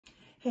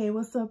Hey,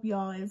 what's up,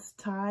 y'all? It's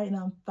Ty, and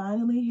I'm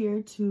finally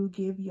here to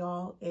give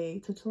y'all a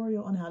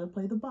tutorial on how to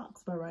play the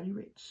box by Roddy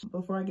Ricch.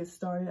 Before I get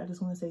started, I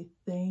just want to say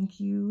thank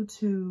you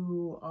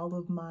to all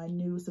of my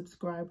new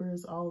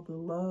subscribers, all of the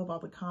love, all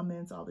the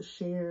comments, all the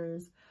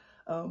shares,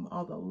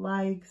 all the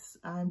likes.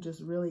 I'm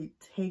just really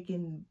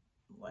taken,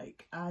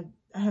 like, I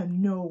have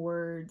no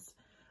words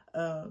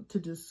to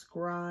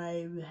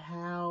describe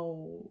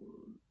how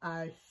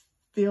I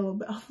feel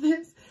about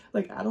this.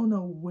 Like, I don't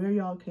know where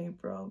y'all came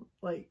from,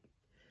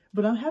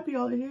 but I'm happy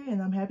y'all are here,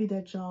 and I'm happy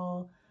that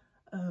y'all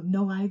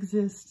know I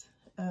exist.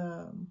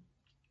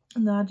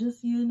 Not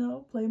just,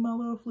 play my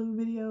little flute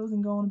videos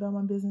and go on about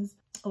my business.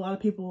 A lot of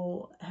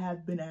people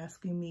have been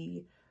asking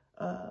me,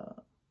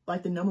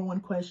 like, the number one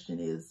question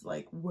is,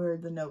 like, where are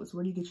the notes?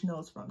 Where do you get your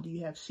notes from? Do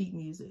you have sheet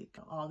music?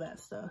 All that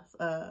stuff.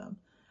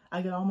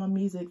 I get all my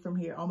music from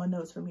here, all my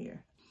notes from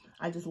here.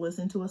 I just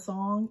listen to a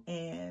song,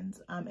 and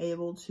I'm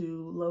able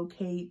to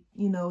locate,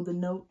 the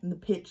note and the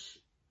pitch,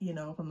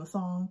 from the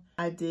song.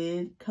 I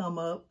did come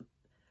up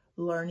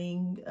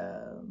learning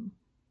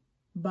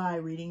by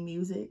reading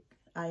music.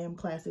 I am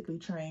classically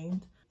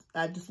trained.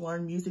 I just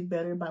learned music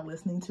better by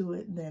listening to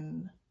it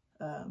than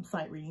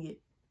sight reading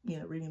it,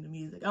 reading the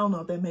music. I don't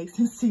know if that makes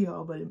sense to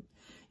y'all, but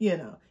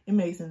it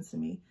makes sense to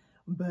me.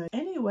 But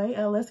anyway,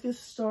 let's get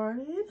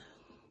started.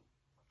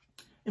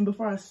 And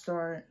before I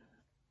start,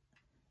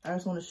 I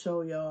just want to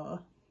show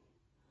y'all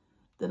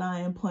that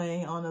I am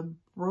playing on a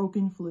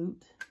broken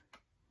flute.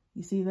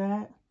 You see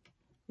that?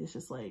 It's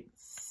just like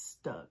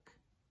stuck.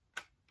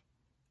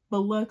 But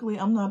luckily,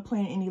 I'm not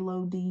playing any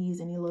low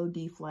Ds, any low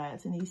D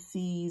flats, any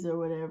Cs or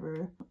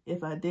whatever.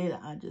 If I did,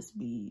 I'd just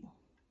be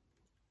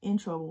in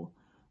trouble.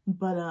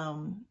 But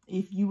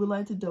if you would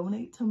like to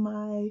donate to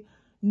my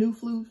new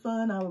flute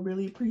fund, I would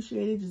really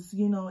appreciate it. Just,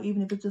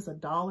 even if it's just $1,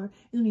 it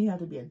doesn't even have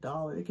to be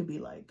 $1. It could be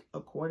like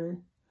a quarter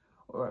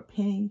or a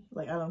penny.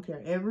 Like, I don't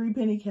care. Every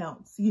penny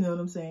counts. You know what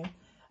I'm saying?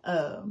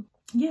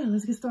 Yeah,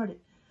 let's get started.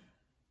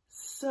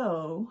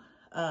 So,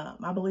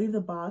 I believe the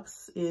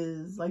box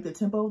is, like, the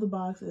tempo of the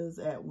box is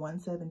at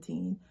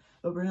 117,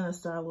 but we're going to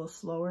start a little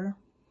slower.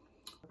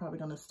 We're probably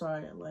going to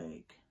start at,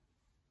 like,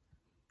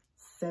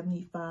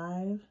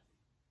 75.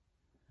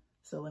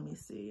 So let me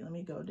see. Let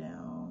me go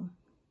down.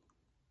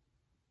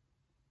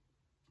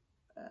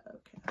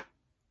 Okay.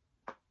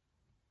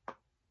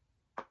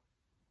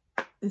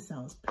 It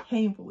sounds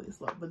painfully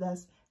slow, but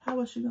that's how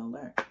else you're going to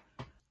learn.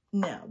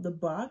 Now, the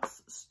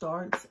box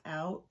starts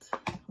out,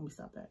 let me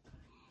stop that.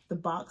 The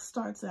box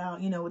starts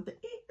out, with the,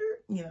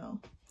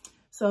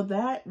 so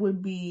that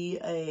would be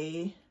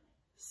a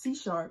C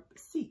sharp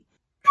C.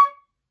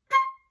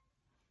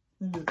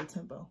 Let me do the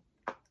tempo.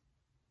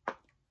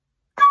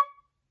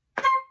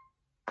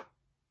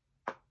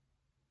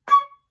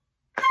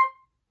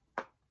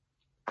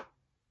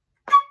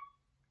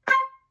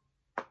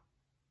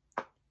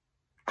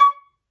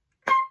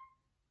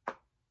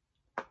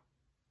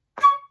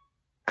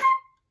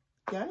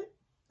 Got it?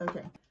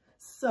 Okay.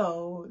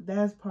 So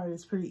that part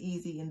is pretty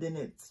easy, and then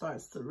it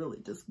starts to really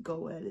just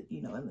go at it,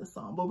 in the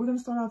song. But we're going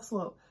to start off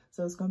slow,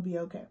 so it's going to be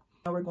okay.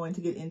 Now we're going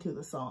to get into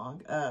the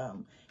song.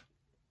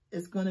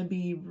 It's going to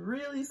be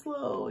really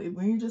slow.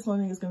 When you're just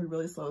learning, it's going to be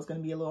really slow. It's going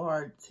to be a little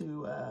hard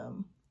to,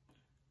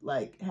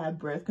 like, have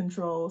breath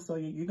control. So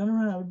you're going to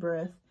run out of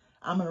breath.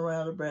 I'm going to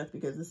run out of breath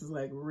because this is,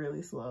 like,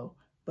 really slow.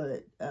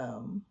 But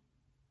the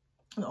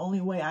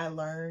only way I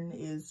learn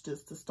is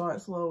just to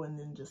start slow and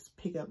then just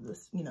pick up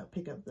this,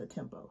 pick up the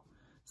tempo.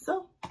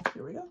 So,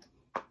 here we go.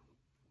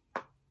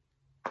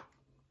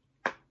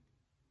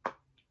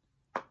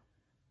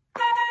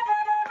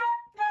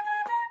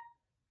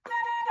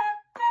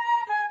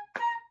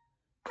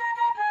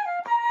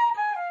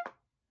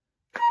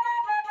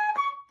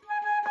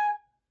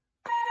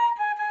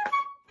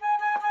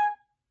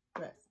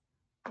 Press,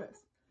 press.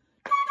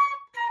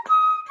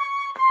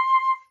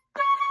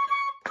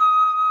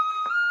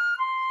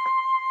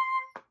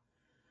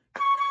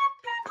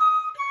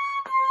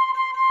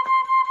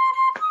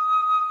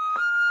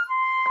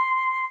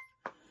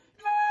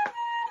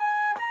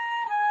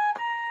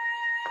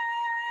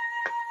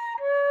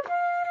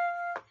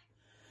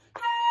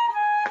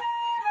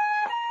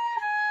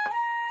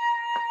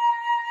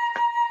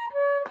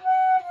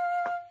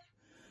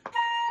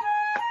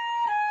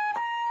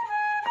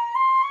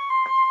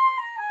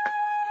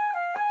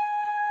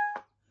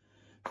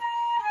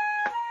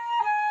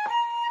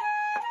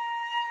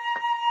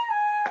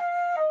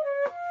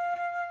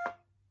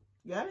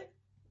 Got it?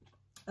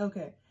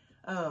 Okay.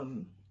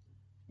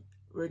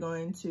 We're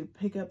going to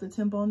pick up the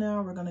tempo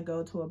now. We're going to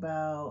go to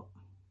about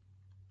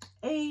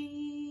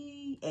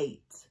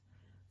 8.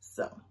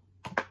 So.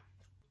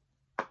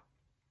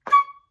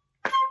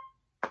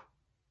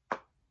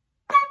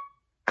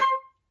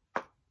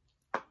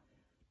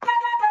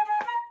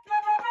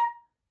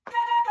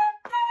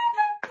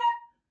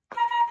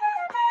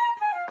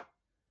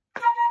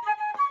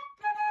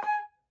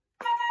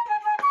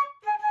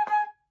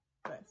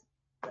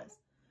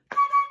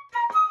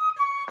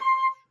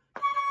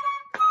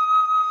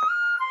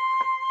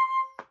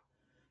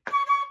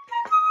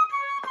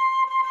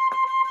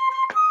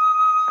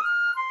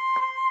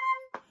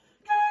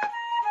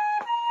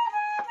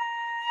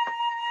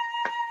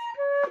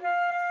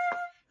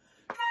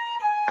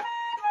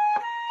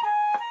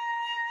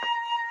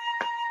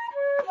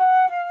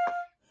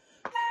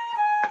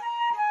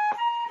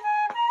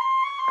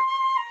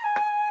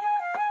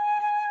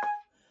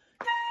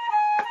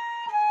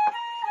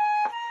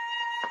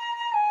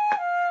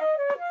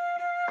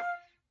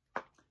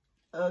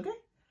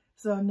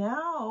 So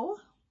now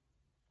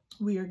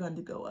we are going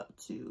to go up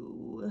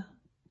to,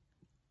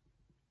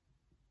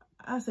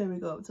 I say we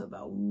go up to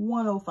about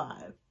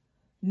 105.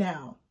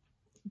 Now,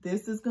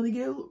 this is going to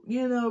get,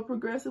 you know,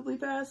 progressively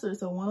faster.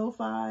 So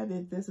 105,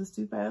 if this is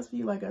too fast for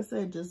you, like I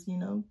said, just, you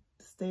know,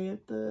 stay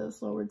at the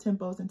slower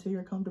tempos until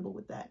you're comfortable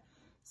with that.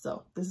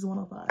 So this is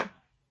 105.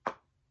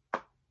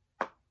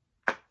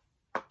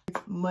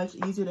 It's much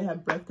easier to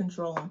have breath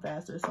control on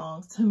faster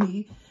songs to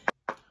me.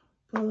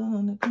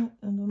 I'm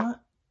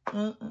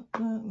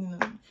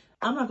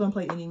not going to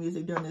play any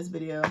music during this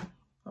video.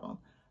 Hold on.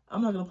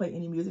 I'm not going to play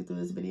any music through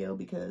this video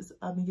because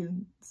I've been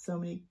getting so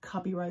many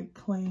copyright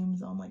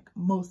claims on like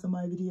most of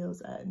my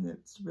videos, and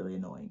it's really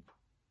annoying.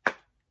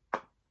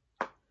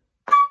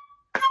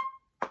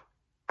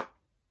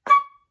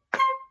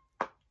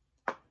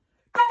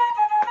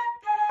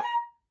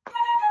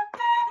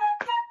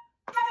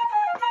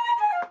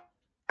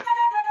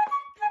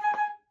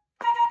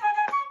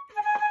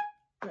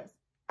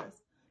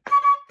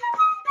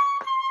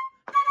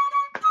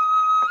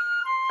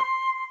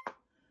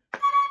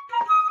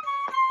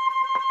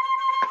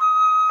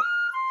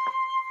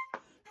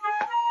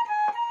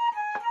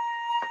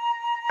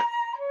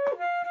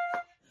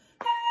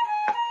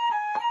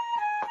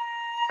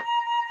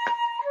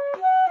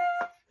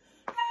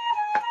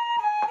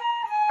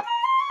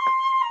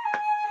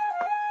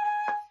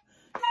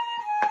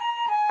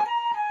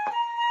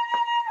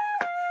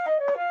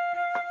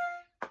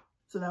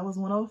 So that was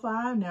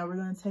 105. Now we're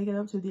going to take it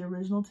up to the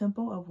original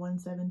tempo of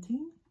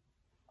 117.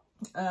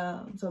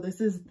 So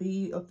this is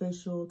the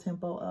official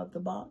tempo of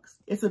the box.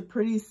 It's a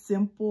pretty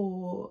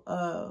simple,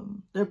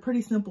 they're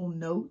pretty simple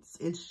notes.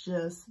 It's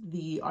just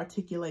the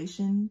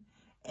articulation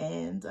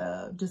and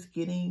just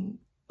getting,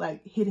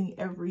 like, hitting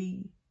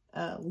every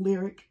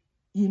lyric,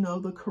 you know,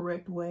 the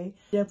correct way.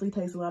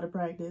 Definitely takes a lot of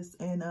practice.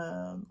 And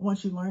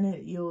once you learn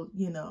it, you'll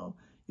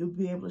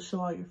be able to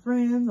show all your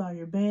friends, all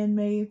your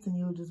bandmates, and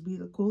you'll just be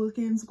the coolest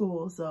kid in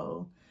school.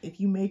 So if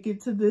you make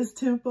it to this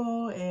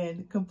tempo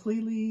and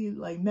completely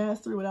like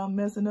master it without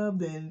messing up,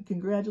 then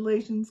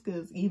congratulations,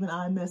 because even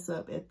I mess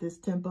up at this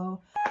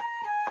tempo.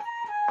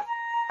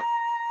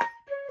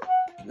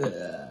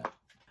 Yeah,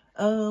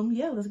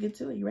 let's get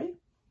to it. You ready?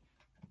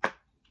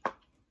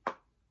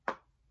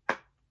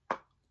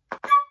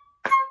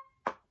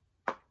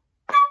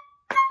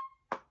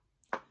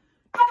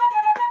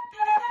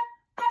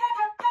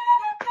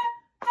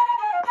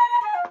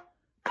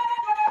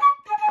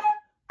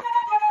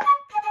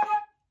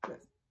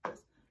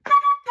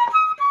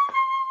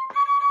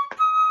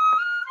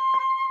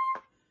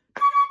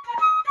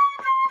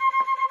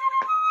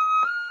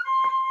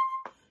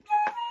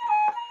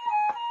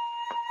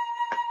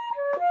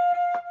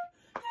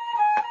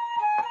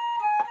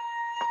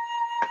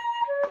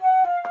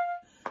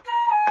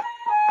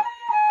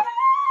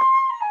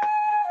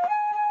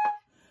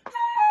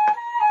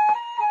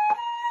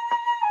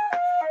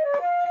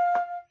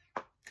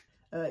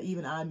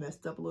 Even I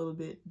messed up a little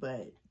bit,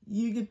 but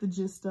you get the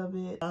gist of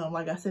it.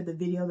 Like I said, the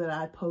video that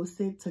I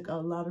posted took a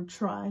lot of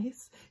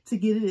tries to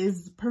get it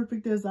as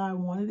perfect as I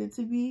wanted it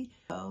to be.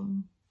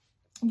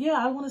 Yeah,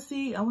 I want to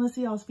see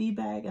y'all's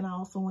feedback, and I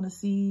also want to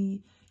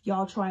see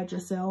y'all try it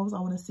yourselves. I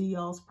want to see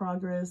y'all's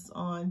progress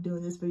on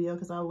doing this video,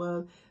 because I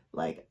love,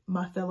 like,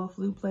 my fellow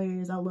flute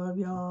players. I love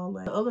y'all.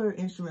 Like, other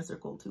instruments are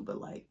cool too,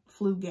 but like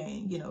flute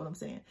gang, you know what I'm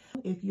saying?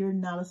 If you're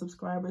not a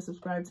subscriber,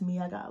 subscribe to me.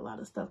 I got a lot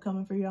of stuff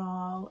coming for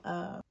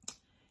y'all.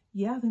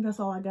 Yeah, I think that's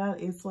all I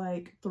got. It's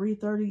like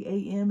 3:30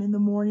 a.m. in the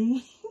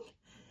morning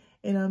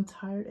and I'm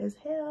tired as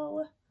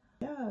hell.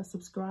 Yeah,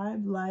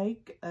 subscribe,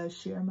 like,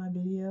 share my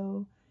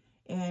video,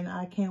 and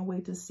I can't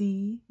wait to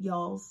see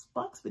y'all's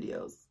box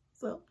videos.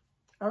 So,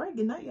 all right,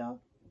 good night,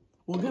 y'all.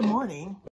 Well, good morning.